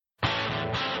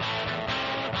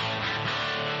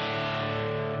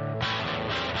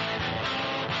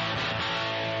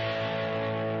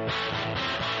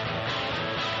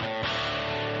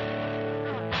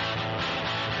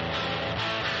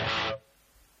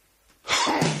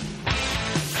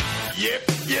Yep,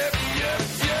 yep, yep,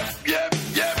 yep, yep,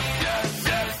 yep,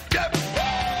 yep, yep,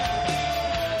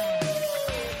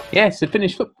 Yeah, it's the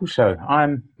Finnish Football Show.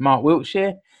 I'm Mark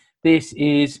Wiltshire. This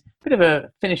is a bit of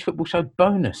a Finnish Football Show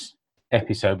bonus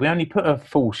episode. We only put a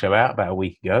full show out about a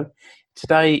week ago.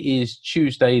 Today is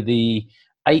Tuesday, the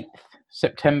 8th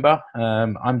September.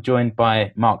 I'm joined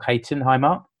by Mark Hayton. Hi,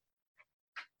 Mark.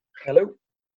 Hello.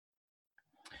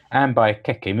 And by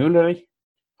Keke Mulleri.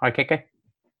 Hi, Keke.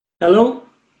 Hello.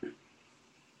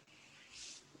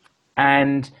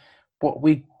 And what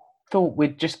we thought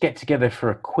we'd just get together for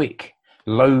a quick,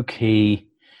 low-key,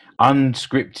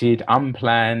 unscripted,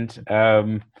 unplanned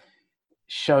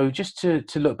show, just to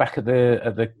look back at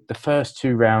the first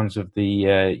two rounds of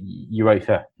the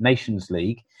UEFA Nations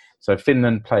League. So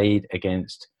Finland played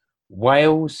against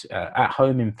Wales at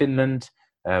home in Finland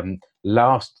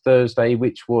last Thursday,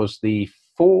 which was the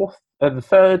 3rd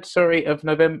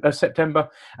of September,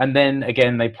 and then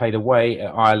again they played away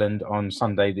at Ireland on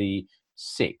Sunday the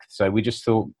 6th. So we just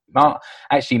thought,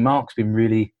 Mark's been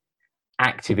really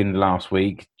active in the last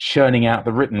week, churning out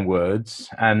the written words,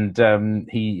 and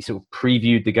he sort of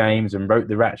previewed the games and wrote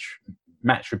the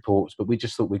match reports. But we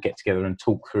just thought we'd get together and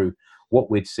talk through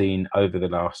what we'd seen over the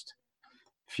last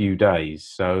few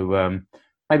days. So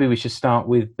maybe we should start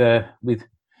with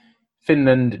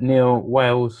Finland 0,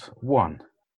 Wales 1.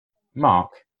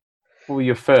 Mark, what were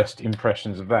your first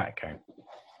impressions of that game?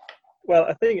 Well,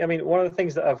 one of the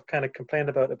things that I've kind of complained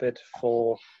about a bit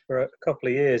for a couple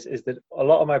of years is that a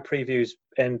lot of my previews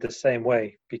end the same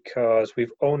way, because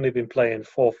we've only been playing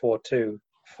 4-4-2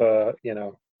 for,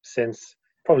 since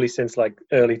like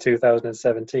early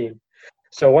 2017.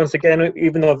 So once again,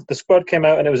 even though the squad came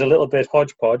out and it was a little bit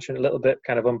hodgepodge and a little bit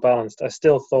kind of unbalanced, I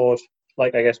still thought,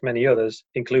 like I guess many others,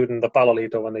 including the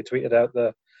Ballolito when they tweeted out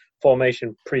the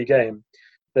formation pre-game,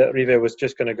 that Rive was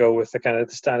just going to go with the kind of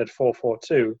the standard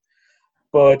 4-4-2.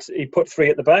 But he put three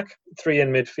at the back, three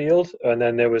in midfield, and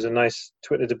then there was a nice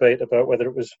Twitter debate about whether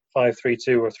it was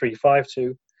 5-3-2 or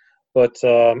 3-5-2. But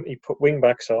he put wing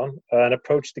backs on and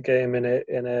approached the game in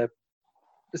a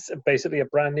basically a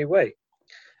brand new way.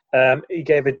 He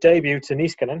gave a debut to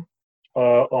Niskanen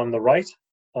on the right,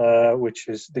 which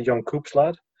is the young Coops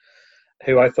lad,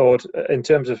 who I thought, in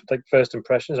terms of like first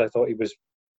impressions, I thought he was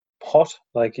hot.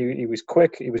 Like he was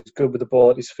quick, he was good with the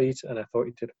ball at his feet, and I thought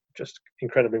he did just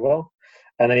incredibly well.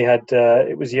 And then he had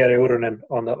it was Jere Urunen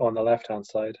on the left hand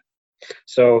side.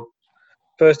 So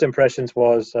first impressions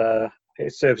was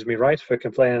it serves me right for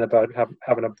complaining about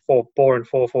having a boring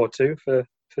 4-4-2 for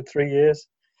 3 years.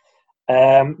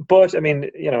 But I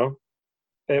mean,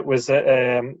 it was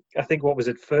I think, what was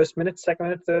it, first minute, second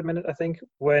minute, third minute, I think,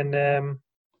 when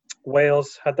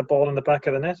Wales had the ball in the back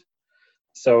of the net.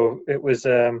 So it was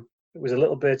a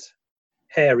little bit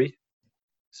hairy,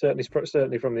 certainly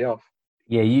from the off.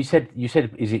 Yeah, you said is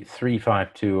it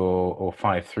 3-5-2 or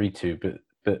 5-3-2?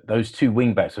 But those two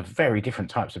wing backs are very different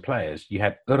types of players. You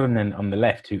had Urunen on the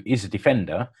left, who is a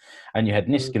defender, and you had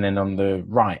Niskanen on the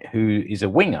right, who is a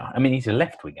winger. I mean, he's a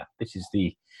left winger. This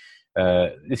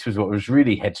was what was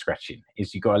really head scratching.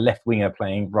 Is you got a left winger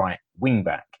playing right wing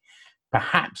back,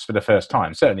 perhaps for the first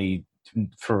time. Certainly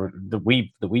for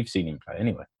we've seen him play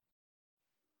anyway.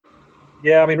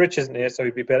 Yeah, I mean, Rich isn't here, so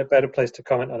he'd be better placed to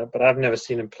comment on it. But I've never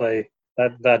seen him play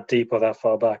that deep or that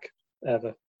far back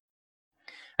ever.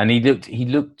 And he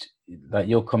looked like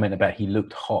your comment about he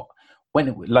looked hot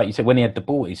when, like you said, when he had the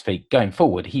ball at his feet going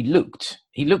forward. He looked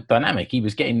dynamic. He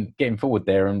was getting forward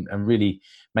there and really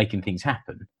making things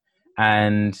happen.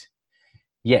 And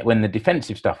yet, when the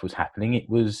defensive stuff was happening, it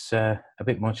was a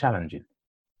bit more challenging.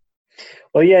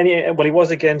 Well, yeah, he was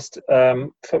against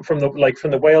from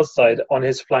the Wales side. On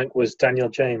his flank was Daniel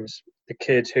James, the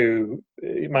kid who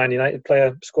Man United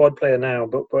player, squad player now.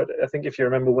 But I think if you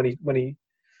remember when he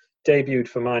debuted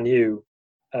for Man U,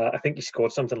 I think he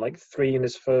scored something like 3 in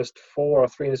his first 4 or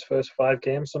 3 in his first 5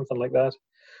 games, something like that.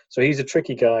 So he's a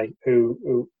tricky guy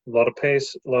who a lot of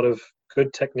pace, a lot of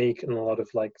good technique, and a lot of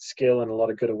like skill and a lot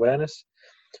of good awareness.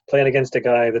 Playing against a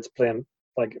guy that's playing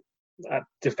like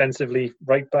defensively,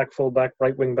 right back, full back,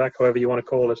 right wing back, however you want to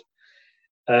call it,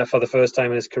 for the first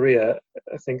time in his career,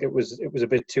 I think it was a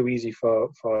bit too easy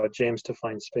for James to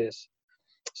find space.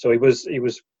 So he was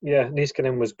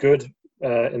Niskanen was good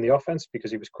in the offense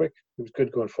because he was quick. He was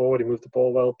good going forward. He moved the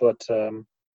ball well, but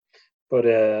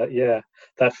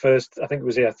that first, I think it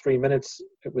was 3 minutes.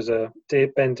 It was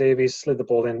Ben Davies slid the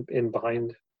ball in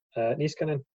behind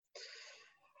Niskanen.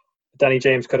 Danny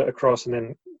James cut it across, and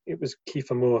then it was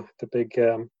Kiefer Moore, the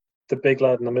big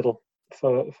lad in the middle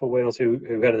for Wales, who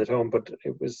headed it home. But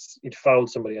he'd fouled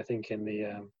somebody, I think, in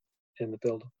the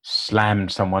build.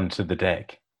 Slammed someone to the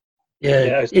deck.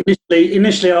 Yeah.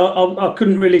 Initially, I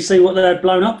couldn't really see what they had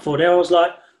blown up for there. I was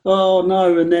like, oh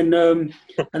no, and then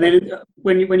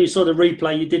when you saw the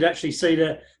replay, you did actually see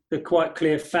the quite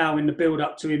clear foul in the build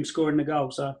up to him scoring the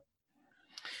goal. So,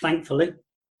 thankfully.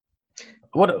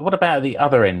 What about the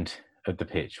other end of the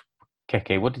pitch,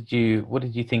 Keke? What did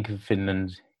you think of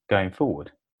Finland going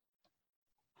forward?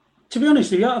 To be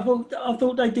honest with you, I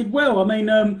thought they did well. I mean,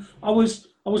 I was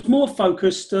more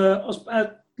focused.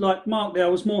 Like Mark there, I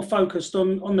was more focused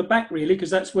on the back really, because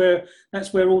that's where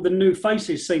all the new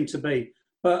faces seem to be.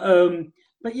 But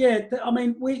yeah, I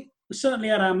mean, we certainly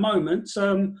had our moments.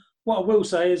 What I will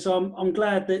say is I'm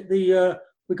glad that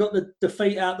we got the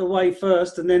defeat out the way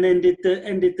first, and then ended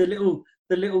the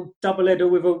little double header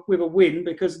with a win,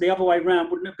 because the other way round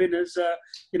wouldn't have been as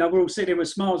we're all sitting here with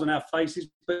smiles on our faces.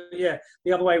 But yeah,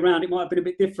 the other way round it might have been a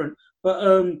bit different.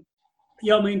 But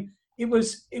yeah, I mean, it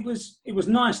was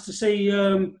nice to see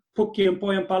Pukki and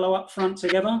Poyampalo up front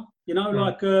together.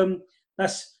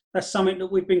 That's something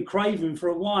that we've been craving for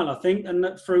a while, I think, and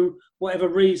that through whatever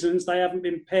reasons they haven't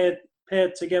been paired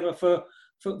together for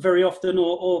very often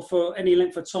or for any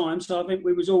length of time. So I think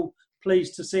we was all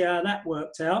pleased to see how that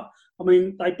worked out. I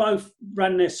mean, they both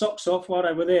ran their socks off while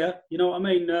they were there. You know what I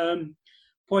mean?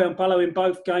 Poyampalo in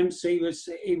both games, he was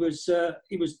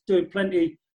doing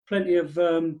plenty of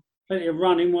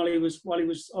running while he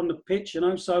was on the pitch. You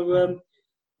know, so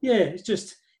yeah, it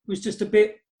was just a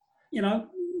bit,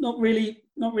 not really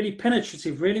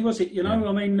penetrative, really, was it? You know,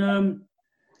 I mean,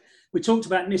 we talked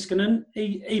about Niskanen.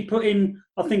 He put in,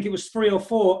 I think it was 3 or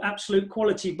 4 absolute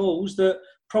quality balls that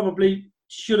probably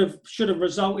should have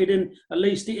resulted in at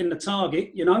least hitting the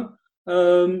target.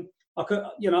 I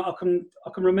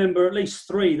can remember at least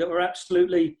 3 that were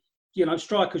absolutely,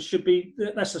 strikers should be.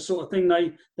 That's the sort of thing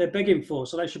they're begging for,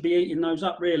 so they should be eating those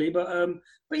up really. But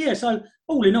yeah, so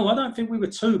all in all, I don't think we were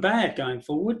too bad going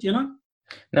forward.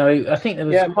 No, I think there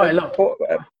was quite a lot.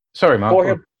 Sorry,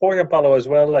 Mark. Poyampalo as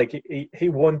well. Like he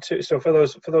won 2. So for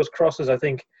those crosses, I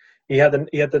think he had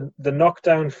the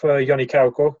knockdown for Joni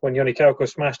Kauko when Joni Kauko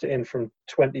smashed it in from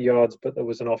 20 yards, but there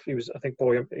was an off. I think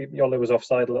Jolle was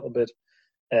offside a little bit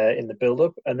in the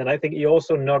build-up, and then I think he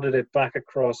also nodded it back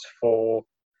across for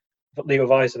Leo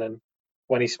Väisänen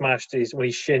when he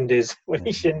shinned his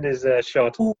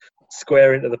shot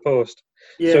square into the post.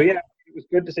 Yeah. So yeah, it was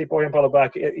good to see Poyampalo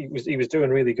back. He was doing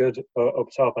really good up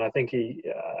top, and I think he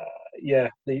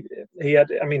had.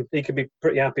 I mean, he could be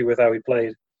pretty happy with how he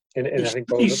played.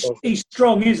 He's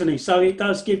strong, isn't he? So it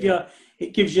does give you.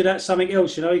 It gives you that something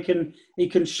else. He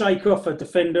can shake off a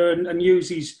defender and use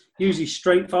his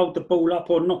strength, hold the ball up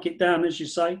or knock it down, as you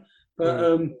say.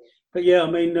 But yeah,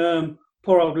 I mean,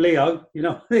 poor old Leo.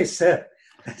 This.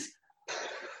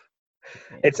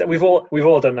 We've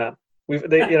all done that.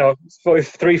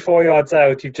 3-4 yards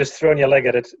out, you've just thrown your leg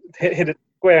at it, hit it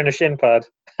square in a shin pad,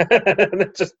 and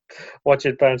then just watch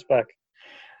it bounce back.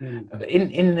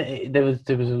 There was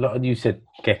a lot. You said,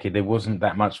 Keke, there wasn't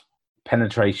that much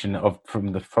penetration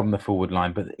from the forward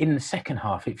line, but in the second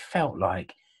half, it felt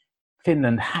like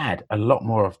Finland had a lot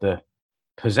more of the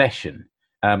possession.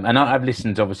 And I've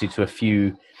listened, obviously, to a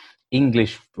few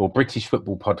English or British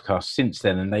football podcasts since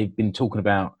then, and they've been talking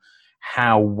about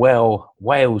how well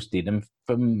Wales did. And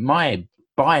from my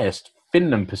biased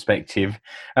Finland perspective,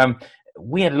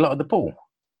 we had a lot of the ball,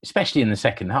 especially in the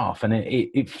second half, and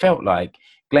it felt like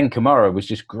Glenn Kamara was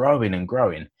just growing and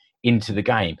growing into the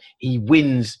game. He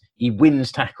wins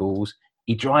tackles,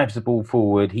 he drives the ball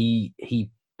forward, he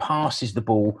passes the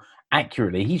ball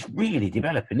accurately. He's really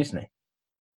developing, isn't he?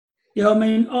 Yeah, I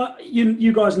mean,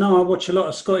 you guys know I watch a lot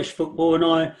of Scottish football, and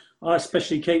I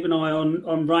especially keep an eye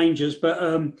on Rangers. But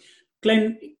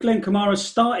Glenn Kamara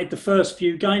started the first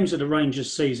few games of the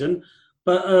Rangers season,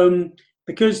 but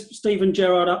because Stephen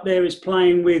Gerrard up there is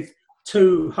playing with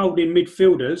 2 holding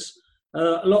midfielders,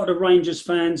 a lot of the Rangers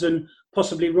fans, and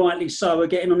possibly rightly so, are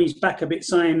getting on his back a bit,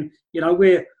 saying,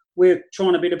 we're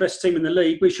trying to be the best team in the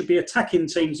league. We should be attacking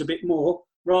teams a bit more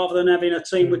rather than having a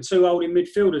team with 2 holding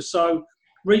midfielders. So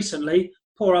recently,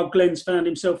 poor old Glenn's found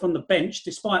himself on the bench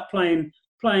despite playing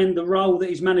the role that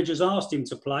his manager's asked him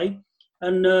to play.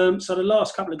 And so the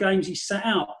last couple of games he sat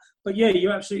out. But yeah,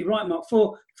 you're absolutely right, Mark.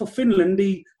 For Finland,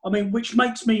 which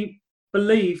makes me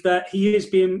believe that he is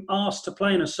being asked to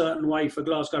play in a certain way for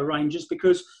Glasgow Rangers,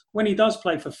 because when he does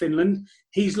play for Finland,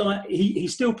 he's like he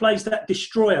still plays that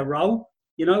destroyer role,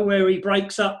 where he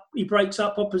breaks up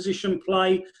opposition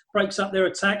play, breaks up their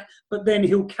attack, but then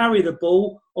he'll carry the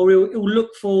ball, or he'll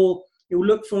look for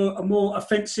a more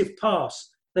offensive pass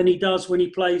than he does when he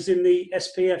plays in the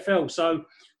SPFL.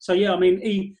 So yeah, I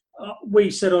mean, we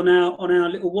said on our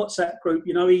little WhatsApp group,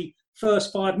 he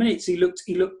first 5 minutes he looked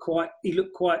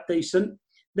quite decent.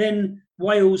 Then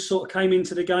Wales sort of came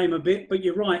into the game a bit, but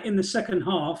you're right, in the second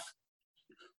half,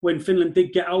 when Finland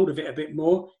did get hold of it a bit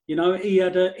more, he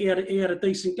had a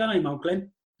decent game, old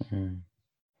Glenn. Mm.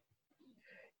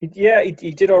 Yeah,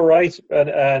 he did all right,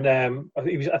 and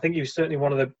I think he was certainly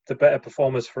one of the better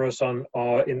performers for us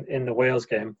in the Wales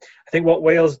game. I think what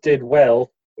Wales did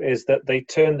well is that they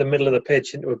turned the middle of the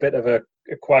pitch into a bit of a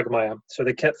quagmire. So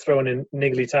they kept throwing in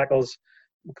niggly tackles.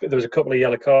 There was a couple of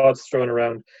yellow cards thrown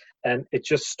around, and it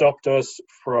just stopped us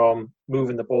from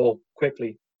moving the ball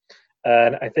quickly.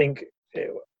 And I think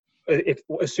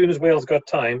as soon as Wales got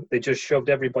time, they just shoved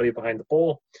everybody behind the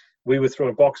ball. We were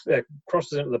throwing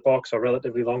crosses into the box or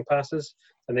relatively long passes,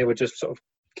 and they were just sort of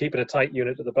keeping a tight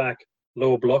unit at the back,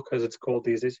 low block as it's called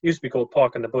these days. It used to be called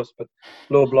parking the bus, but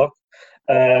low block,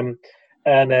 and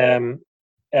dealing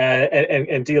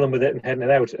with it and heading it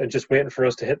out, and just waiting for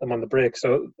us to hit them on the break.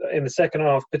 So in the second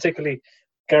half, particularly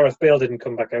Gareth Bale didn't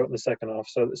come back out in the second half,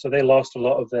 so they lost a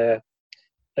lot of their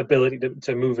ability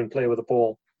to move and play with the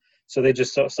ball. So they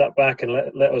just sort of sat back and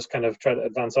let us kind of try to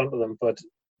advance onto them, but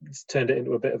it's turned it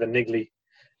into a bit of a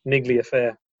niggly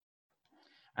affair.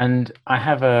 And I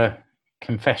have a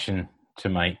confession to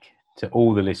make to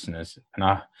all the listeners. And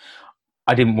I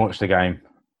didn't watch the game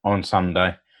on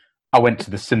Sunday. I went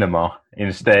to the cinema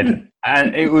instead.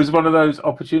 And it was one of those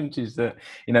opportunities that,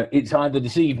 it's either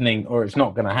this evening or it's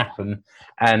not going to happen.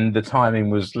 And the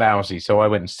timing was lousy. So I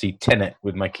went to see Tenet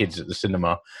with my kids at the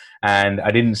cinema. And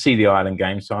I didn't see the Ireland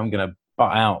game. So I'm going to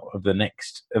butt out of the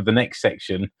next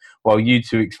section while you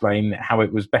two explain how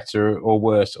it was better or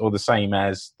worse or the same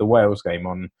as the Wales game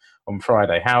on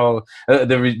Friday. How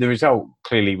the result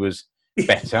clearly was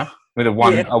better with a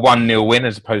 1-0 win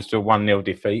as opposed to a 1-0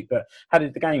 defeat. But how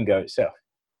did the game go itself?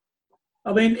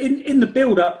 I mean, in the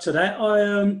build up to that,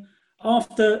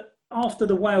 after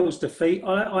the Wales defeat,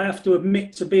 I have to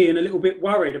admit to being a little bit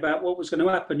worried about what was going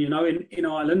to happen. In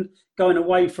Ireland, going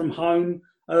away from home.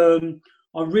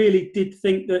 I really did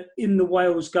think that in the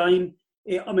Wales game,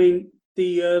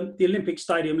 the Olympic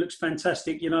Stadium looks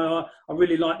fantastic. I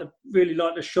really like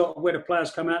the shot of where the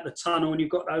players come out the tunnel, and you've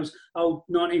got those old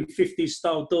 1950s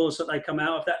style doors that they come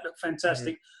out of. That look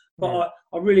fantastic. Mm-hmm. But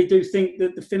I really do think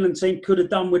that the Finland team could have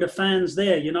done with the fans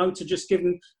there. To just give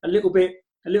them a little bit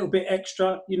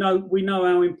extra. We know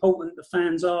how important the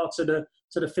fans are to the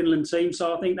Finland team.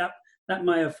 So I think that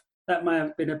may have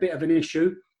been a bit of an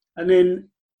issue. And then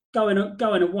going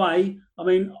away, I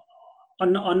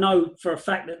know for a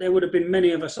fact that there would have been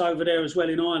many of us over there as well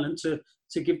in Ireland to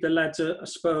give the lads a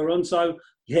spur on. So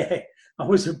yeah, I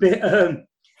have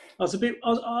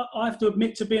to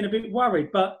admit to being a bit worried,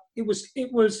 but it was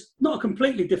not a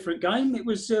completely different game. It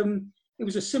was a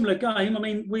similar game.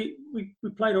 We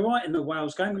played all right in the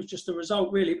Wales game. It was just the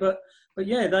result really, but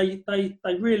yeah, they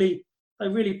really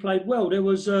played well. There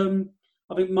was I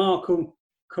think Mark will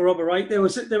corroborate. There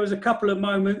was a couple of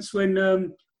moments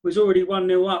when was already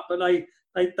 1-0 up, but they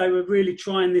were really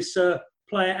trying this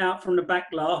play it out from the back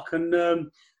lark and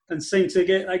seemed to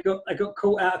they got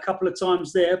caught out a couple of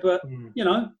times there. But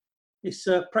it's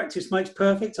practice makes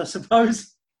perfect, I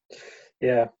suppose.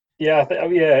 Yeah.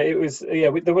 It was. Yeah,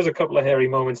 there was a couple of hairy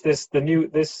moments. This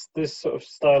sort of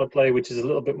style of play, which is a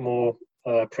little bit more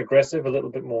progressive, a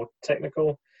little bit more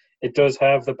technical. It does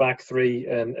have the back three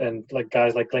and like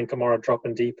guys like Glenn Kamara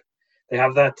dropping deep. They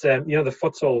have that the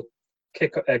futsal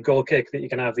kick, goal kick that you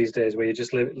can have these days, where you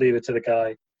just leave it to the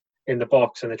guy in the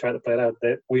box and they try to play it out.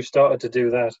 We've started to do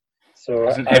that. So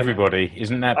isn't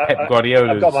that Pep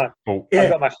Guardiola's fault? I've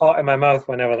got my heart in my mouth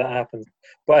whenever that happens.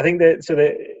 But I think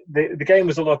the game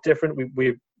was a lot different.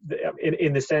 We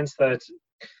in the sense that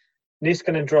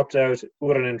Niskanen dropped out,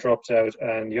 Uronen dropped out,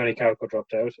 and Joni Kauko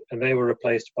dropped out, and they were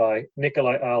replaced by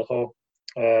Nikolai Alho,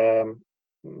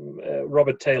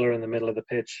 Robert Taylor in the middle of the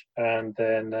pitch, and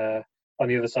then on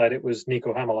the other side it was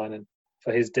Nico Hämäläinen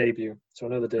for his debut. So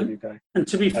another debut guy. And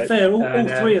to be fair, all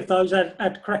three of those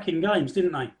had cracking games,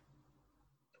 didn't they?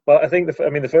 Well, I think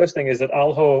the first thing is that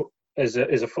Alho is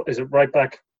a right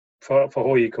back for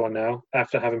HJK now,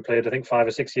 after having played I think 5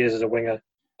 or 6 years as a winger.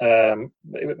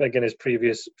 Again, his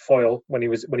previous foil when he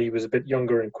was a bit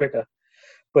younger and quicker,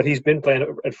 but he's been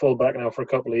playing at full back now for a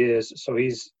couple of years, so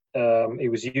he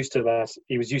was used to that.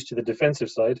 He was used to the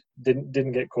defensive side.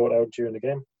 Didn't get caught out during the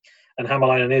game, and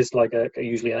Hämäläinen is like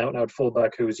usually an out and out full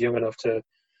back who's young enough to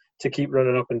keep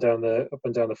running up and down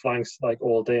the flanks like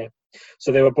all day.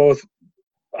 So they were both.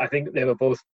 I think they were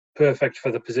both perfect for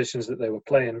the positions that they were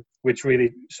playing, which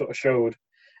really sort of showed.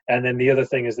 And then the other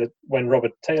thing is that when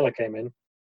Robert Taylor came in,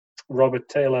 Robert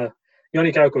Taylor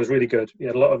Yannick Auko was really good. He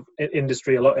had a lot of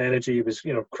industry, a lot of energy. He was,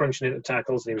 crunching into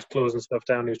tackles, and he was closing stuff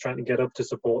down. He was trying to get up to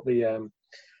support the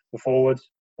forwards.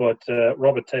 But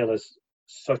Robert Taylor's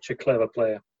such a clever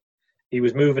player. He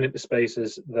was moving into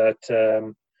spaces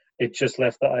that it just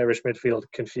left the Irish midfield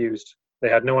confused. They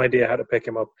had no idea how to pick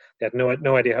him up. They had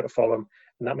no idea how to follow him.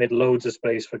 And that made loads of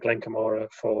space for Glenn Kamara,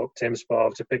 for Tim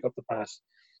Sparv to pick up the pass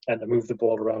and to move the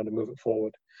ball around and move it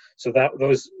forward. So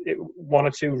one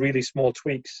or two really small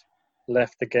tweaks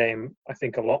left the game, I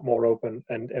think, a lot more open,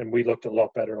 and we looked a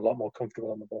lot better, a lot more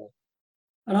comfortable on the ball.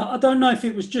 And I don't know if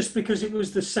it was just because it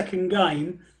was the second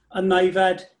game and they've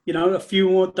had, a few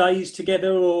more days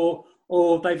together,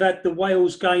 or they've had the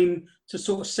Wales game to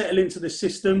sort of settle into the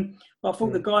system. But I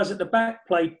thought the guys at the back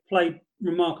played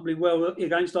remarkably well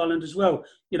against Ireland as well.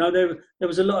 There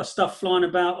was a lot of stuff flying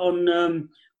about on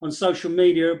social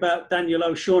media about Daniel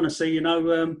O'Shaughnessy.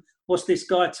 What's this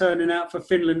guy turning out for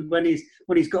Finland when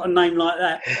he's got a name like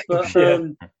that? But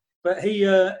but he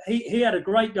had a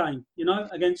great game.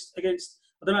 Against I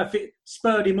don't know if it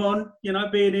spurred him on.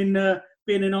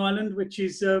 Being in Ireland, which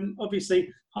is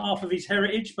obviously half of his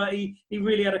heritage. But he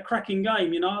really had a cracking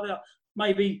game.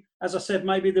 Maybe, as I said,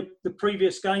 maybe the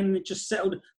previous game it just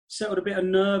settled a bit of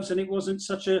nerves, and it wasn't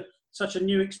such a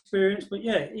new experience. But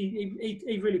yeah,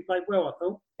 he really played well, I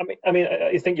thought.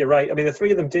 I think you're right. The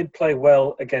three of them did play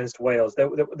well against Wales.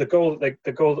 The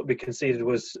goal that we conceded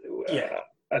was,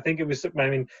 I think it was.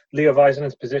 Leo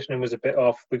Väisänen's positioning was a bit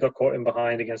off. We got caught in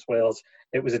behind against Wales.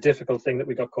 It was a difficult thing that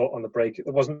we got caught on the break.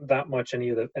 There wasn't that much any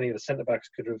of the centre backs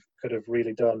could have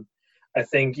really done. I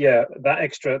think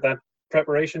that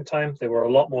preparation time, they were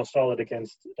a lot more solid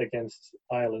against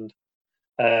Ireland.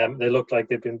 They looked like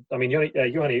they'd been. Johnny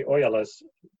Oyala's.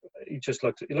 He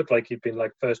looked like he'd been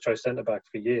like first choice centre back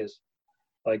for years.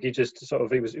 Like he just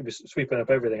he was sweeping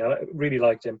up everything. I really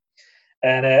liked him.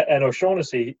 And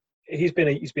O'Shaughnessy, he's been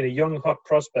a young hot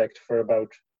prospect for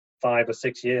about 5 or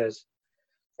 6 years,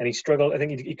 and he struggled. I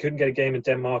think he couldn't get a game in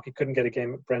Denmark. He couldn't get a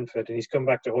game at Brentford, and he's come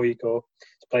back to Hoyko.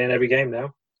 He's playing every game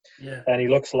now. Yeah. And he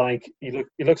looks like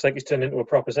he's turned into a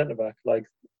proper centre back. Like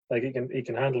he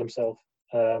can handle himself.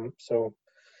 So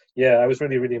yeah, I was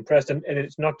really, really impressed. And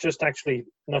it's not just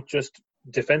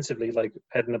defensively, like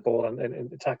heading the ball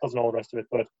and tackles and all the rest of it,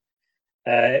 but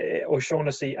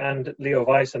O'Shaughnessy and Leo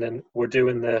Väisänen were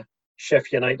doing the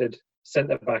Sheffield United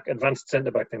advanced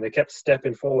centre back thing. They kept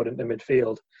stepping forward into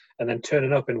midfield and then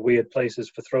turning up in weird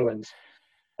places for throw-ins.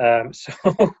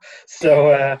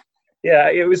 Yeah,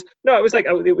 it was like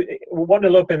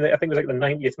 1-0 up in I think it was like the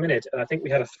 90th minute, and I think we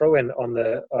had a throw-in on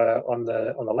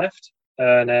the left,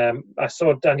 and I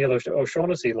saw Daniel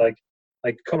O'Shaughnessy like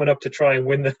coming up to try and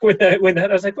win that.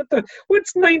 I was like,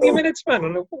 what's 90 minutes,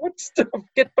 man? What stuff?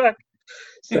 Get back.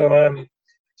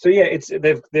 So yeah,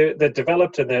 they're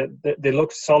developed and they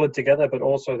look solid together, but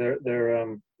also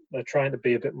they're trying to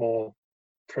be a bit more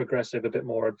progressive, a bit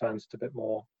more advanced, a bit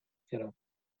more,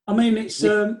 It's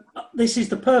this is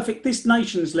the perfect. This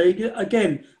Nations League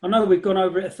again. I know we've gone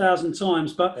over it 1,000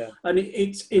 times, but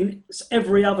it's in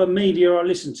every other media I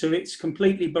listen to. It's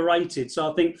completely berated.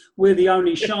 So I think we're the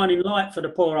only shining light for the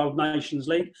poor old Nations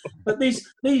League. But these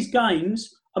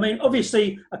games.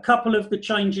 Obviously, a couple of the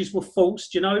changes were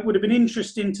forced. It would have been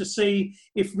interesting to see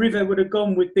if River would have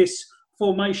gone with this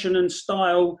formation and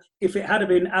style if it had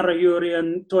been Arajuri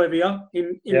and Toivia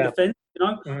in defence.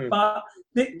 But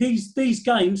these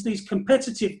games, these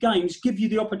competitive games, give you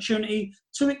the opportunity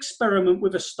to experiment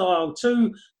with a style,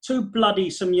 to bloody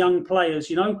some young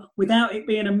players, without it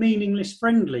being a meaningless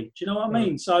friendly. Do you know what I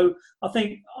mean? So I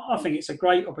think it's a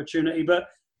great opportunity. But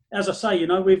as I say,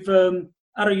 with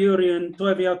Arajuri and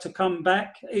Toivia to come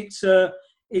back, it's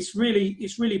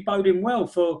really boding well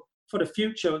for the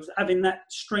future of having that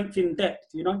strength in depth.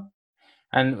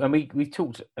 And we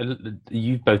talked.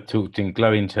 You've both talked in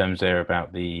glowing terms there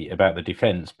about the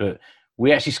defence, but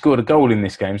we actually scored a goal in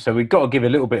this game, so we've got to give a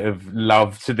little bit of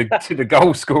love to the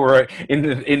goal scorer in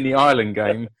the Ireland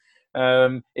game.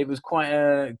 It was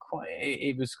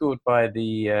it was scored by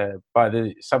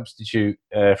the substitute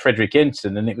Frederick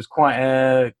Jensen, and it was quite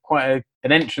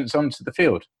an entrance onto the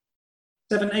field.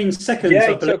 17 seconds,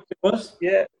 I believe it was.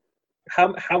 Yeah.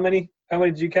 How many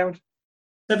did you count?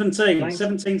 17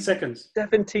 seconds.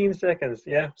 17 seconds,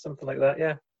 yeah, something like that.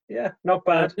 Yeah, not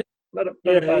bad. Not a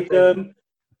bad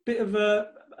bit of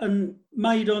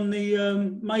made on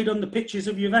the pitches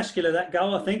of Uvascular, that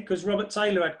goal, I think, because Robert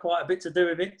Taylor had quite a bit to do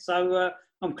with it. So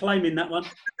I'm claiming that one.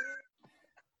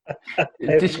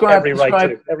 Every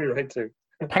right to.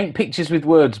 Paint pictures with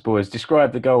words, boys.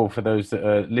 Describe the goal for those that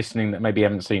are listening that maybe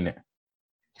haven't seen it.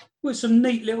 Well, some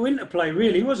neat little interplay,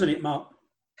 really, wasn't it, Mark?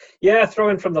 Yeah,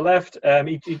 throwing from the left.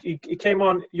 He came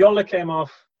on. Yola came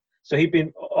off. So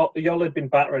Yola had been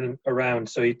battering around.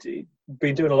 So he'd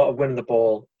been doing a lot of winning the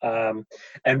ball.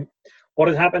 And what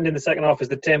had happened in the second half is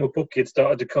that Teemu Pukki had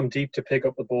started to come deep to pick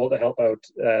up the ball to help out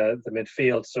the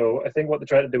midfield. So I think what they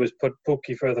tried to do was put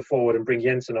Pukki further forward and bring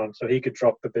Jensen on so he could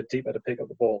drop a bit deeper to pick up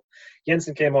the ball.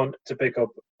 Jensen came on to pick up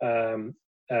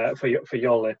for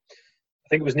Yola. I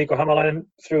think it was Nico Hamalainen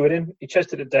threw it in. He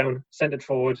chested it down, sent it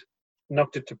forward,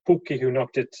 knocked it to Pukki, who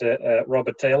knocked it to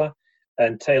Robert Taylor.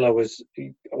 And Taylor what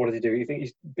did he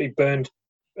do? He burned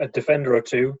a defender or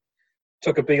two,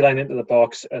 took a beeline into the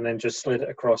box, and then just slid it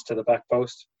across to the back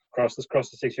post, across the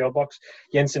 6-yard box.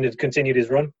 Jensen had continued his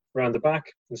run around the back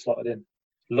and slotted in.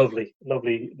 Lovely,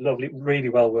 really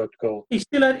well worked goal. He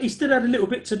still had a little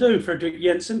bit to do, Fredrik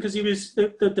Jensen, because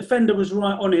the defender was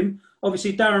right on him.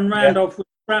 Obviously, Darren Randolph was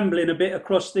scrambling a bit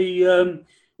across the.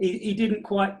 He didn't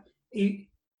quite.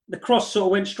 The cross sort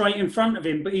of went straight in front of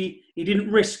him, but he didn't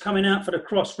risk coming out for the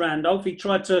cross, Randolph. He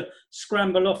tried to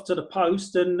scramble off to the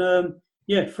post, and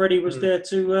Freddie was there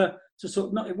to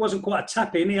sort of, it wasn't quite a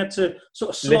tap in. He had to sort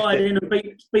of slide in and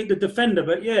beat the defender,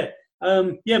 but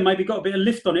maybe got a bit of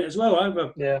lift on it as well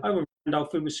over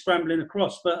Randolph, who was scrambling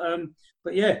across. But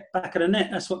back of the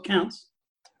net, that's what counts.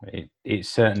 It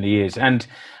certainly is. And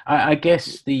I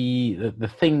guess the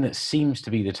thing that seems to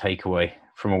be the takeaway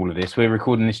from all of this, we're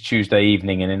recording this Tuesday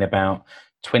evening, and in about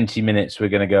 20 minutes we're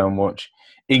going to go and watch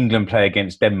England play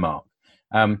against Denmark.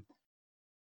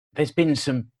 There's been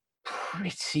some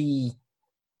pretty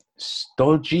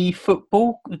stodgy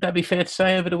football, would that be fair to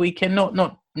say, over the weekend?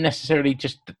 Not necessarily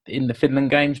just in the Finland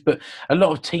games, but a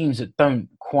lot of teams that don't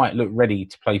quite look ready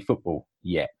to play football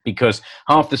yet, because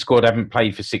half the squad haven't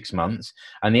played for 6 months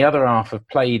and the other half have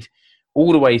played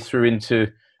all the way through into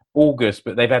August,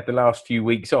 but they've had the last few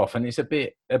weeks off, and it's a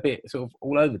bit sort of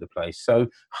all over the place. So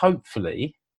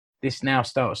hopefully this now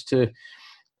starts to,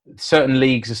 certain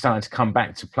leagues are starting to come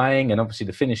back to playing, and obviously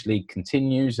the Finnish league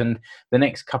continues, and the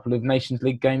next couple of Nations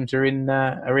League games are in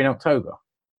October.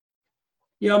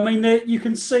 Yeah, I mean, you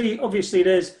can see obviously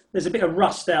there's a bit of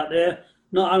rust out there,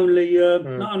 not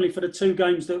only for the two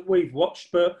games that we've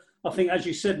watched, but I think, as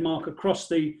you said, Mark, across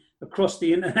the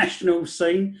international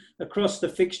scene, across the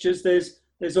fixtures,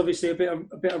 there's obviously a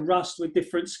bit of rust with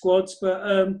different squads, but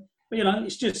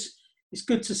it's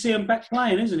good to see them back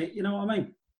playing, isn't it? You know what I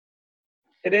mean?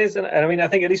 It is, and I mean, I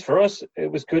think at least for us,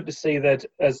 it was good to see that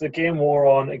as the game wore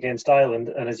on against Ireland,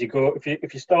 and as you go,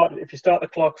 if you start the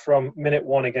clock from minute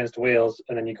 1 against Wales,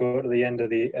 and then you go to the end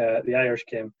of the Irish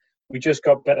game, we just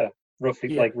got better,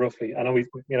 roughly. I know we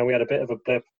had a bit of a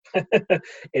blip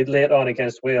it late on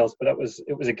against Wales, but it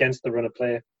was against the run of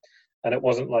play, and it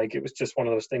wasn't like it was just one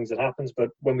of those things that happens. But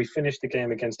when we finished the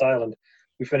game against Ireland,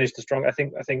 we finished a strong. I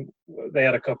think they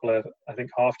had a couple of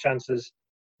half chances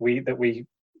that we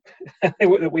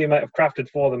might have crafted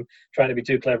for them, trying to be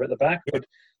too clever at the back. But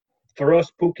for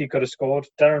us, Pukki could have scored.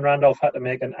 Darren Randolph had to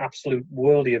make an absolute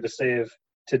worldie of a save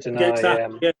to deny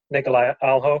Nikolai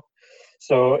Alho.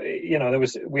 So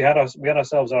we had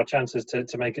ourselves our chances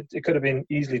to make it. It could have been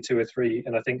easily 2 or 3,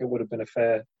 and I think it would have been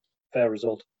a fair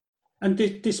result. And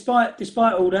despite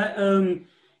all that,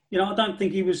 I don't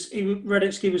think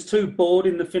Radetsky was too bored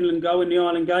in the Finland goal in the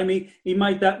Ireland game. He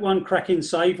made that one cracking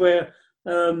save where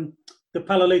the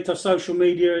Palolito social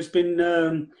media has been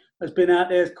out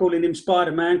there calling him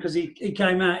Spider-Man because he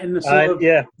came out in the sort of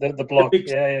the block,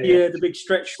 the big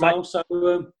stretch style. So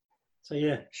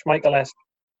Schmeichel-esque.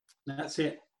 That's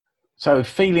it. So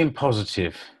feeling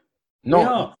positive. And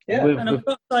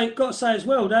I've got to say as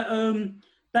well that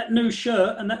that new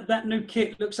shirt and that new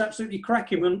kit looks absolutely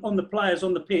cracking on the players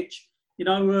on the pitch.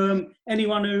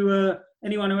 Anyone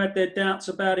who had their doubts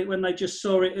about it when they just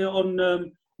saw it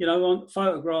on on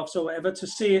photographs or whatever, to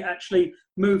see it actually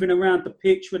moving around the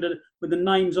pitch with the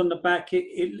names on the back,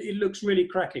 it looks really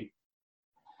cracking.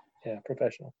 Yeah,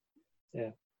 professional.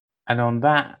 Yeah. And on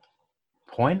that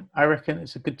point, I reckon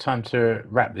it's a good time to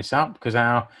wrap this up, because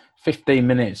our 15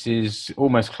 minutes is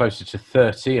almost closer to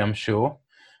 30, I'm sure.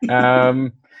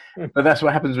 But that's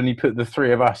what happens when you put the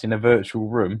three of us in a virtual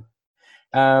room.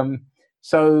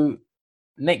 So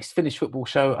next Finnish football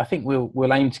show, I think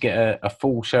we'll aim to get a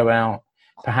full show out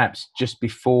perhaps just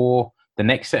before the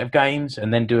next set of games,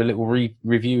 and then do a little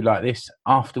review like this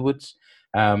afterwards.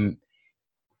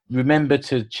 Remember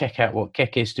to check out what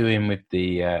Keke is doing with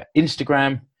the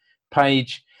Instagram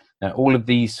page. All of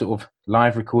these sort of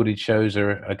live recorded shows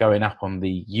are going up on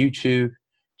the YouTube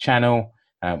channel.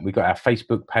 We've got our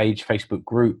Facebook page, Facebook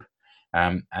group,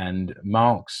 and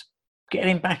Mark's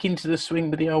getting back into the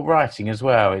swing with the old writing as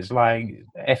well. It's like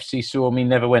FC saw me,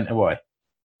 never went away.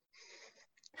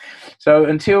 So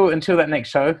until that next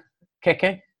show,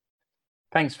 Keke,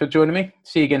 thanks for joining me.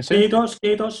 See you again soon.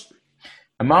 Kiitos.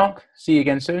 And Mark, see you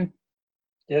again soon.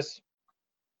 Yes.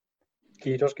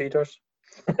 Kiitos.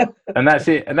 And that's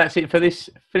it. And that's it for this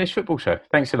Finnish football show.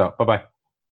 Thanks a lot. Bye-bye.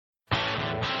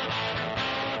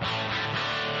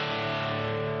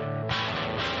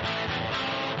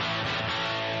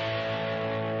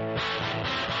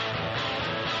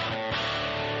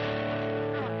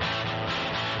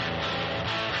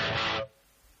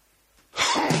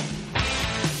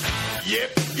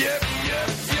 Yep.